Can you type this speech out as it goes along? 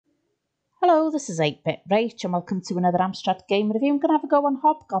Hello, this is 8-Bit Rach and welcome to another Amstrad game review. I'm going to have a go on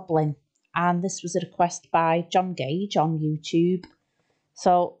Hobgoblin, and this was a request by John Gage on YouTube.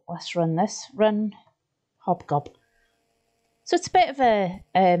 So let's run this. Run Hobgoblin. So it's a bit of a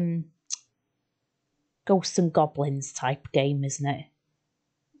Ghosts and Goblins type game, isn't it?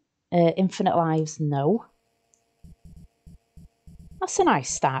 Infinite Lives, no. That's a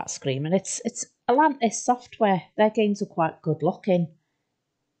nice start screen, and it's Atlantis Software. Their games are quite good looking.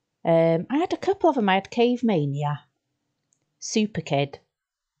 I had a couple of them. I had Cave Mania, Super Kid.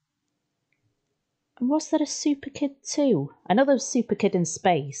 And was there a Super Kid 2? I know there was Super Kid in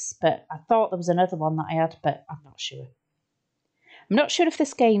Space, but I thought there was another one that I had, but I'm not sure. I'm not sure if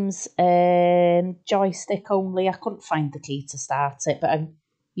this game's joystick only. I couldn't find the key to start it, but I'm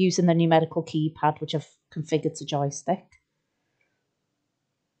using the numerical keypad, which I've configured to joystick.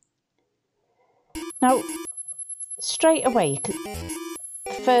 Now, straight away,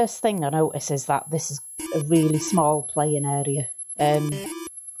 the first thing I notice is that this is a really small playing area.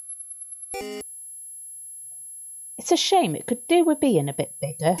 It's a shame. It could do with being a bit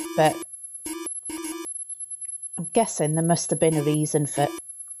bigger, but I'm guessing there must have been a reason for...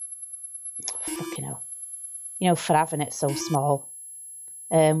 fucking hell. You know, for having it so small.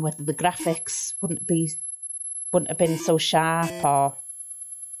 Whether the graphics wouldn't have been so sharp, or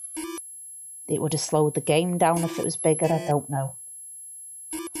it would have slowed the game down if it was bigger. I don't know.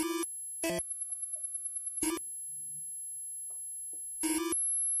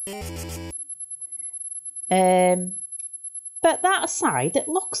 But that aside, it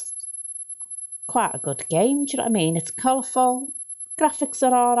looks quite a good game. Do you know what I mean? It's colourful, graphics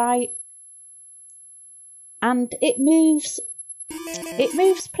are alright, and it moves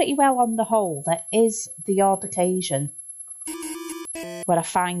pretty well on the whole. There is the odd occasion where I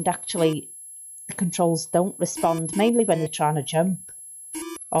find actually the controls don't respond, mainly when you're trying to jump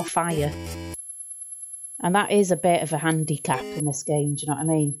or fire. And that is a bit of a handicap in this game, do you know what I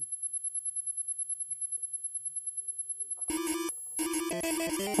mean?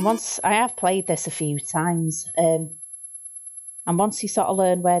 And once I have played this a few times, and once you sort of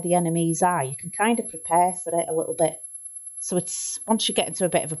learn where the enemies are, you can kind of prepare for it a little bit. So it's once you get into a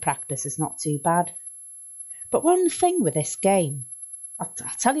bit of a practice, it's not too bad. But one thing with this game, I'll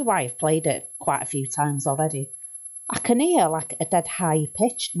tell you why I've played it quite a few times already. I can hear like a dead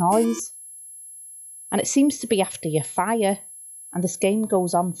high-pitched noise. And it seems to be after you fire. And this game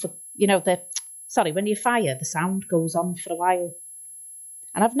goes on for, you know, when you fire, the sound goes on for a while.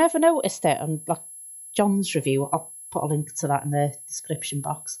 And I've never noticed it on like John's review. I'll put a link to that in the description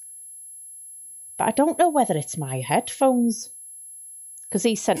box. But I don't know whether it's my headphones, because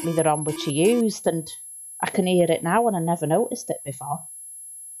he sent me the ROM which he used, and I can hear it now, and I never noticed it before.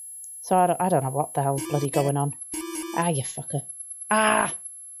 So I don't know what the hell's bloody going on. Ah, you fucker. Ah!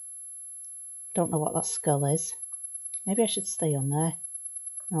 Don't know what that skull is. Maybe I should stay on there.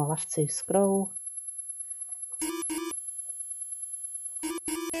 No, I'll have to scroll.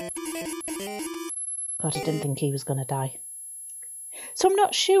 God, I didn't think he was going to die. So I'm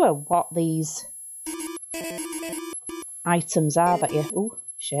not sure what these items are that you... Oh,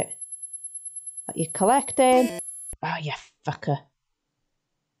 shit. That you're collecting. Oh, you fucker.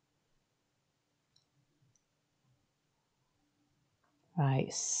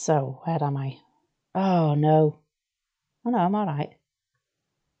 Right, so where am I? Oh, no. Oh, no, I'm all right.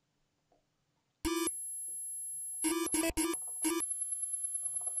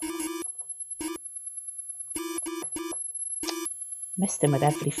 Missed him with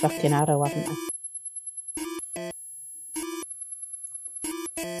every fucking arrow, haven't I?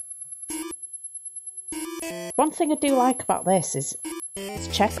 One thing I do like about this is it's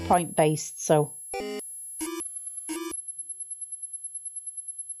checkpoint based, so... Hang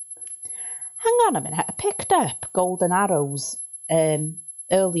on a minute, I picked up golden arrows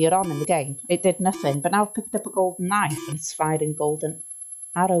earlier on in the game. It did nothing, but now I've picked up a golden knife and it's firing golden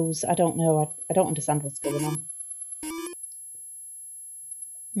arrows. I don't know, I don't understand what's going on.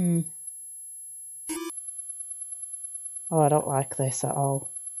 Oh, I don't like this at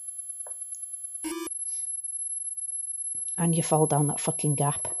all. And you fall down that fucking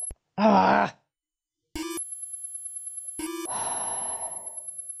gap. Ah!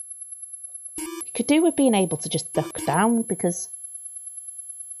 You could do with being able to just duck down, because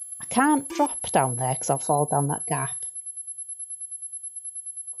I can't drop down there because I'll fall down that gap.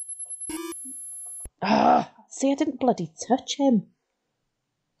 Ah! See, I didn't bloody touch him.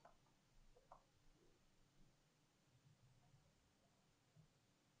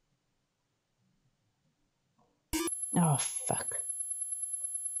 Oh, fuck.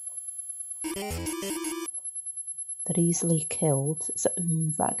 There They're easily killed. Is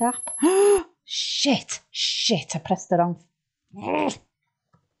that a gap? Shit! Shit! I pressed the wrong... I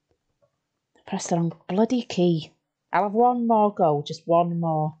pressed the wrong bloody key. I'll have one more go. Just one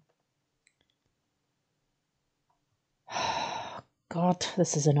more. God,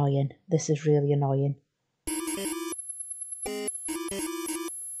 this is annoying. This is really annoying.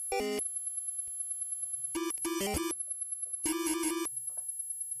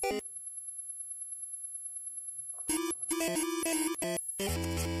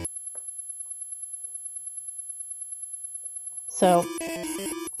 So,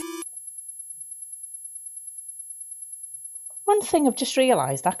 one thing I've just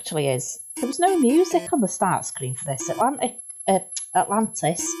realised actually is there was no music on the start screen for this.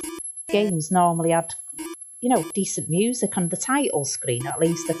 Atlantis games normally had, you know, decent music on the title screen, at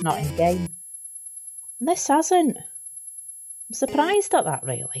least, if not in game. And this hasn't. I'm surprised at that,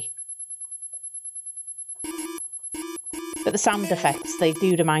 really. But the sound effects, they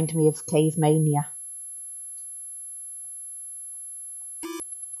do remind me of Cave Mania.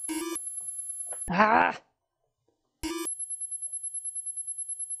 Ah!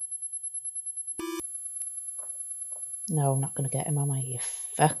 No, I'm not going to get him, am I, you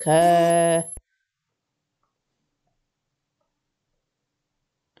fucker?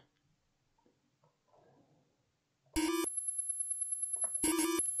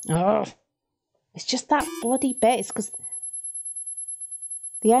 Oh, it's just that bloody bit. It's because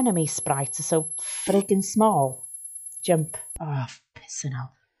the enemy sprites are so friggin' small. Jump. Oh, pissing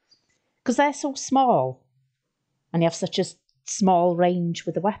hell. Because they're so small. And you have such a small range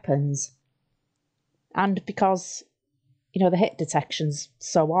with the weapons. And because, you know, the hit detection's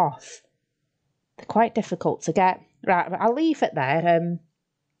so off, they're quite difficult to get. Right, I'll leave it there.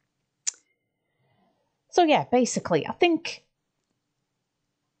 So yeah, basically, I think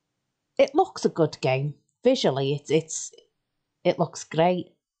it looks a good game. Visually, it looks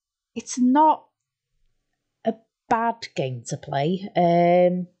great. It's not a bad game to play.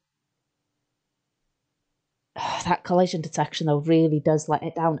 That collision detection, though, really does let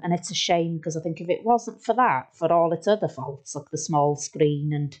it down. And it's a shame, because I think if it wasn't for that, for all its other faults, like the small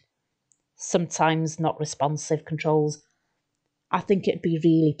screen and sometimes not responsive controls, I think it'd be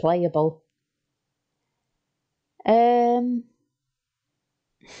really playable.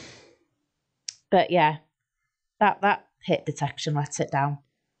 But yeah, that hit detection lets it down.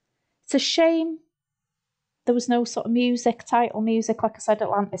 It's a shame there was no sort of music, title music. Like I said,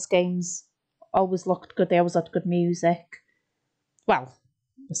 Atlantis games always looked good. They always had good music. Well,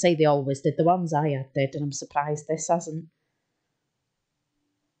 I say they always did. The ones I had did, and I'm surprised this hasn't.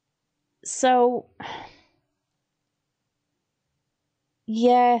 So,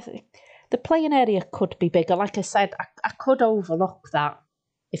 yeah, the playing area could be bigger. Like I said, I could overlook that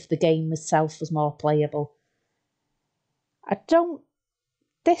if the game itself was more playable. I don't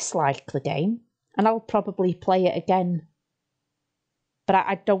dislike the game, and I'll probably play it again. But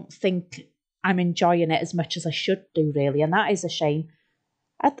I don't think I'm enjoying it as much as I should do, really, and that is a shame.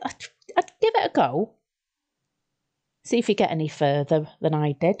 I'd give it a go. See if you get any further than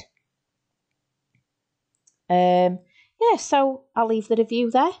I did. Yeah, so I'll leave the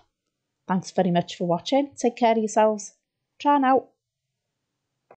review there. Thanks very much for watching. Take care of yourselves. Try out.